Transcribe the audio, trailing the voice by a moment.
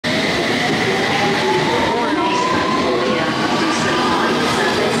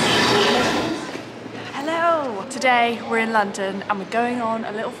Today we're in London and we're going on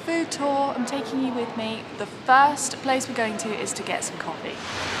a little food tour. I'm taking you with me. The first place we're going to is to get some coffee.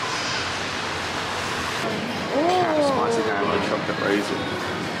 Spicy caramel chocolate raisin.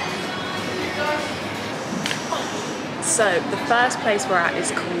 So the first place we're at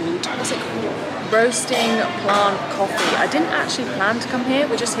is called, what's it called? Roasting Plant Coffee. I didn't actually plan to come here,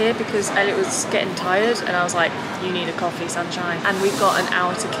 we're just here because Elliot was getting tired and I was like, you need a coffee, sunshine. And we've got an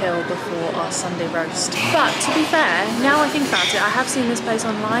hour to kill before our Sunday roast. But to be fair, now I think about it, I have seen this place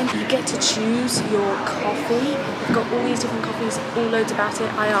online. You get to choose your coffee. They've got all these different coffees, all loads about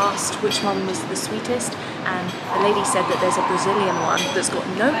it. I asked which one was the sweetest and the lady said that there's a Brazilian one that's got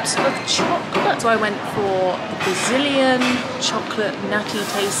notes of chocolate. So I went for the Brazilian chocolate nutty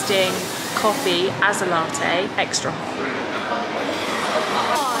tasting coffee as a latte, extra hot.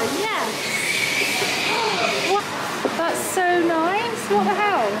 Oh yes! What? That's so nice. What the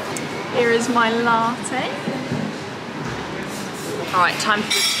hell? Here is my latte. Alright, time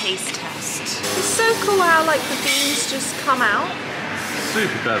for the taste test. It's so cool how like the beans just come out.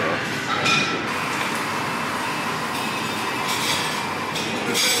 Super clever.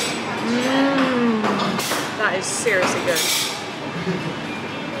 That is seriously good.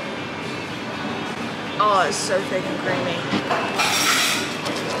 Oh, it's so thick and creamy.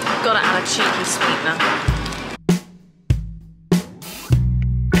 Gotta add a cheeky sweetener.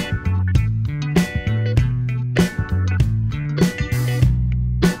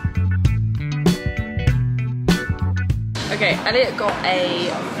 Okay, Elliot got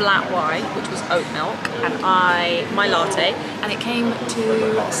a flat white, which was oat milk, and my latte, and it came to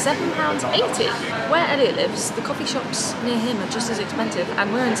 £7.80. Where Elliot lives, the coffee shops near him are just as expensive,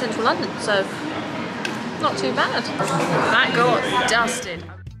 and we're in central London, so not too bad. That got dusted.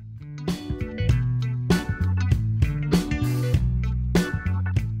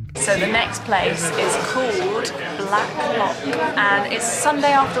 So the next place is called Blacklock, and it's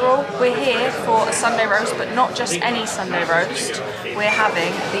Sunday after all. We're here for a Sunday roast, but not just any Sunday roast. We're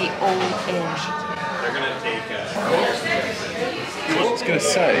having the all-in. I was going to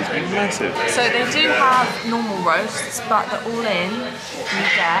say, it's been massive. So they do have normal roasts, but the all-in, you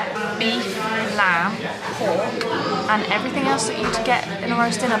get beef, lamb, pork, and everything else that you'd get in a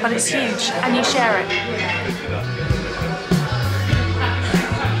roast dinner, but it's huge, and you share it.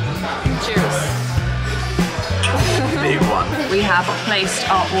 Cheers. Big one. We have placed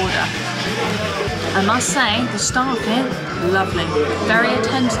our order. I must say, the staff here, lovely. Very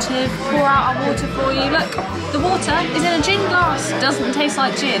attentive, pour out our water for you. Look, the water is in a gin glass. Doesn't taste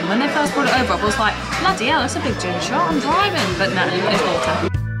like gin. When they first brought it over, I was like, bloody hell, that's a big gin shot, I'm driving. But no, it's water.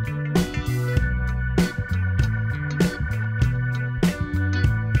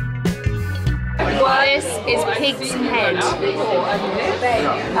 This is pig's head. Is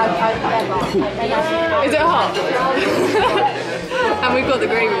it hot? And we've got the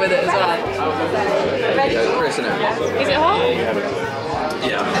gravy with it as well. Is it hot?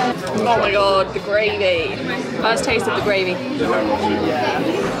 Yeah. Oh my god, the gravy. First taste of the gravy.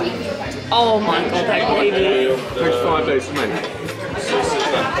 Oh my god, that gravy. Takes 5 days to make.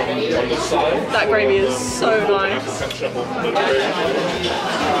 That gravy is so nice.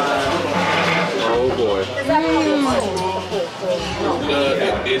 Oh boy.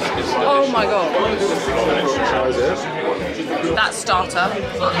 Oh my god. How is it? That starter,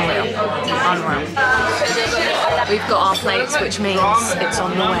 unreal. Unreal. We've got our plates, which means it's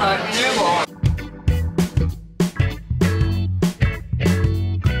on the way.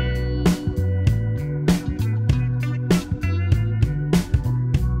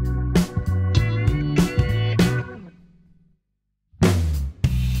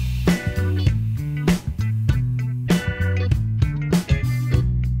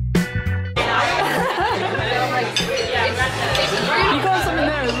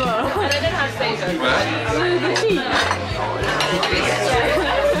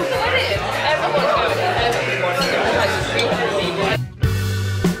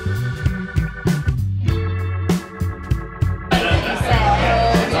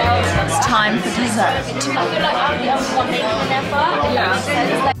 It's time for dessert. Yeah.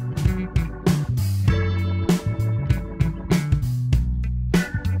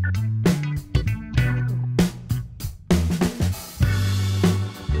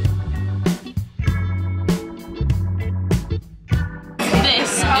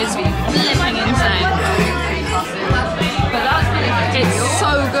 This is flipping insane. But it's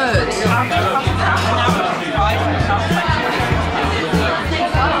so good.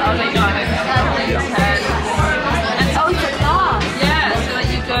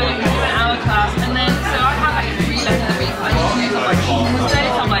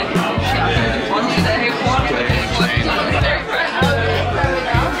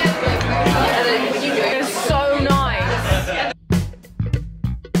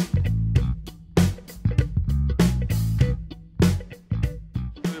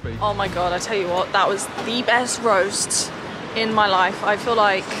 Oh my God, I tell you what, that was the best roast in my life. I feel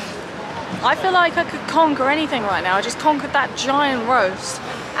like I could conquer anything right now. I just conquered that giant roast.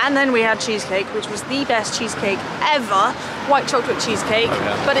 And then we had cheesecake, which was the best cheesecake ever. White chocolate cheesecake,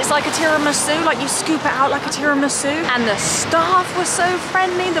 but it's like a tiramisu, like you scoop it out like a tiramisu. And the staff was so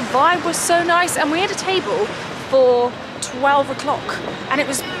friendly, the vibe was so nice. And we had a table for 12 o'clock and it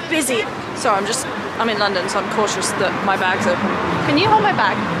was busy. So I'm in London, so I'm cautious that my bag's open. Can you hold my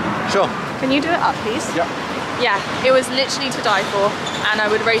bag? Sure. Can you do it up, please? Yep. Yeah, it was literally to die for, and I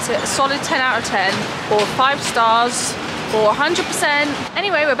would rate it a solid 10 out of 10, or 5 stars, or 100%.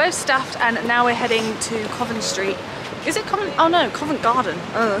 Anyway, we're both stuffed, and now we're heading to Covent Street. Is it Covent? Oh no, Covent Garden.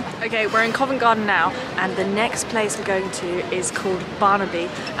 Okay, we're in Covent Garden now, and the next place we're going to is called Barnaby,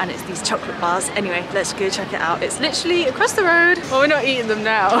 and it's these chocolate bars. Anyway, let's go check it out. It's literally across the road. Well, we're not eating them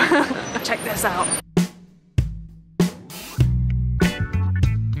now. Check this out.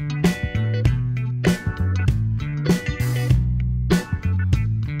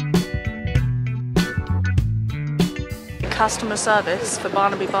 Customer service for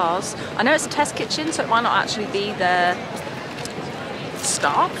Barnaby bars. I know it's a test kitchen, so it might not actually be their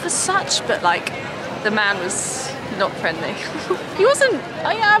staff as such, but like the man was not friendly. He wasn't,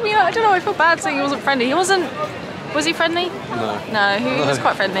 I mean, I don't know, I feel bad saying he wasn't friendly. He wasn't, was he friendly? No. No, he was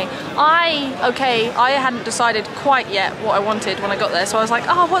quite friendly. I hadn't decided quite yet what I wanted when I got there, so I was like,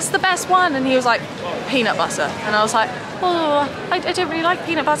 oh, what's the best one? And he was like, peanut butter. And I was like, oh, I don't really like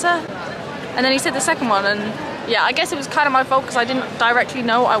peanut butter. And then he said the second one, and yeah, I guess it was kind of my fault because I didn't directly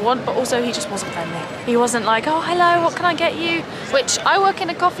know what I want, but also he just wasn't friendly. He wasn't like, oh, hello, what can I get you? Which, I work in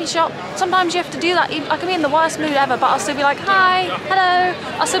a coffee shop. Sometimes you have to do that. I can be in the worst mood ever, but I'll still be like, hi, hello.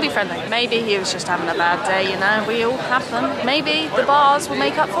 I'll still be friendly. Maybe he was just having a bad day, you know, we all have them. Maybe the bars will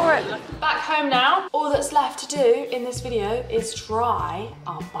make up for it. Back home now. All that's left to do in this video is try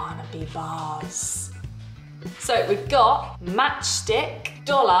our Barnaby bars. So we've got matchstick,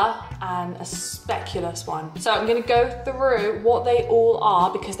 dollar, and a speculous one. So I'm gonna go through what they all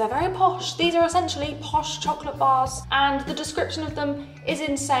are because they're very posh. These are essentially posh chocolate bars, and the description of them is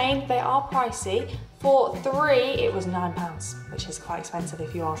insane. They are pricey. For 3, it was £9, which is quite expensive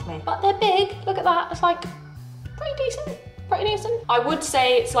if you ask me. But they're big, look at that. It's like pretty decent. Pretty decent. I would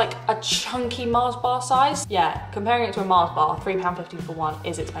say it's like a chunky Mars bar size. Yeah, comparing it to a Mars bar, £3.50 for one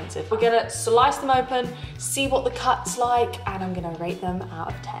is expensive. We're gonna slice them open, see what the cut's like, and I'm gonna rate them out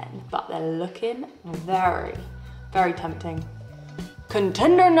of 10. But they're looking very, very tempting.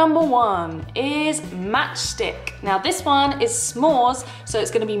 Contender number 1 is matchstick. Now this one is s'mores, so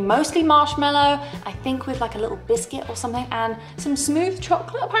it's gonna be mostly marshmallow, I think with like a little biscuit or something, and some smooth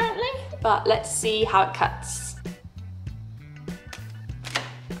chocolate apparently. But let's see how it cuts.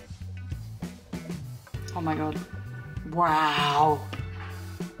 Oh my God, wow.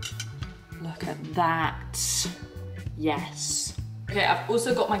 Look at that, yes. Okay, I've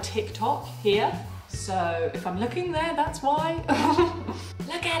also got my TikTok here. So if I'm looking there, that's why.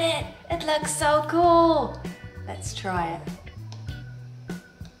 Look at it, it looks so cool. Let's try it.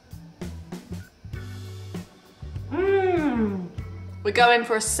 We're going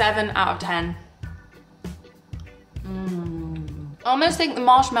for a 7 out of 10. I almost think the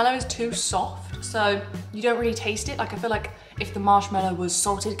marshmallow is too soft, so you don't really taste it. Like I feel like if the marshmallow was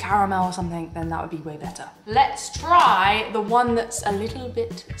salted caramel or something, then that would be way better. Let's try the one that's a little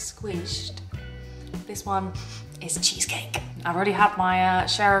bit squished. This one is cheesecake. I've already had my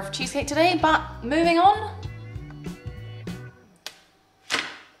share of cheesecake today, but moving on.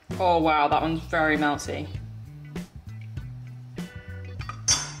 Oh wow, that one's very melty.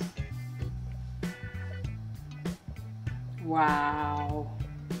 Wow.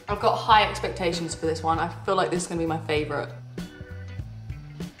 I've got high expectations for this one. I feel like this is gonna be my favorite.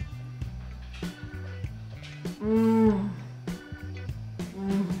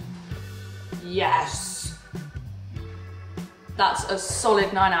 Yes. That's a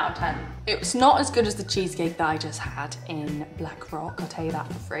solid 9 out of 10. It's not as good as the cheesecake that I just had in Blacklock, I'll tell you that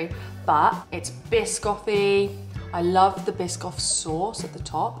for free, but it's Biscoffy. I love the Biscoff sauce at the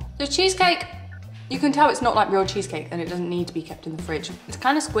top. The cheesecake, you can tell it's not like real cheesecake and it doesn't need to be kept in the fridge. It's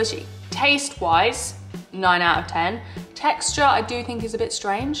kind of squishy. Taste-wise, 9 out of 10. Texture, I do think is a bit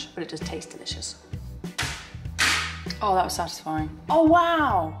strange, but it does taste delicious. Oh, that was satisfying. Oh,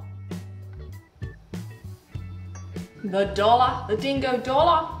 wow. The dollar, the dingo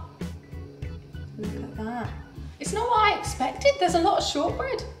dollar. Look at that. It's not what I expected. There's a lot of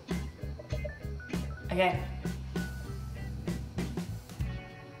shortbread. Okay.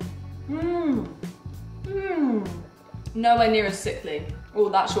 Nowhere near as sickly. Oh,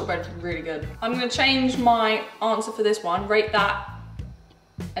 that shortbread is really good. I'm gonna change my answer for this one. Rate that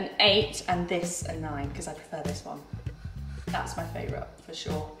an 8 and this a 9 because I prefer this one. That's my favourite for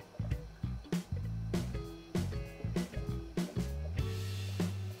sure.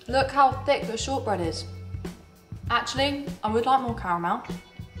 Look how thick the shortbread is. Actually, I would like more caramel,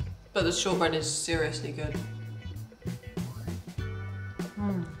 but the shortbread is seriously good.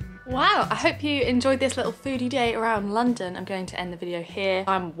 Wow, I hope you enjoyed this little foodie day around London. I'm going to end the video here.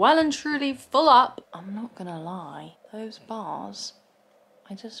 I'm well and truly full up. I'm not gonna lie, those bars,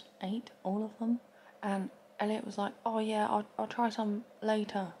 I just ate all of them, and Elliot was like, oh yeah, I'll try some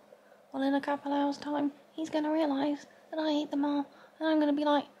later. Well, in a couple hours time, he's gonna realise that I ate them all, and I'm gonna be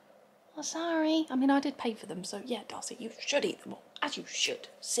like, oh, sorry. I mean, I did pay for them, so yeah, Darcy, you should eat them all. As you should,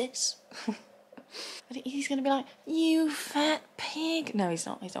 sis. But he's gonna be like, you fat pig. No, he's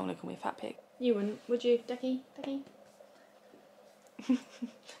not. He's not gonna call me a fat pig. You wouldn't, would you, Ducky? Ducky?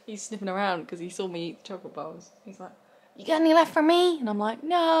 He's sniffing around because he saw me eat the chocolate bars. He's like, you got any left for me? And I'm like,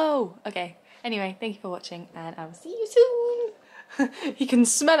 no. Okay, anyway, thank you for watching, and I will see you soon. You can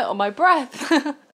smell it on my breath.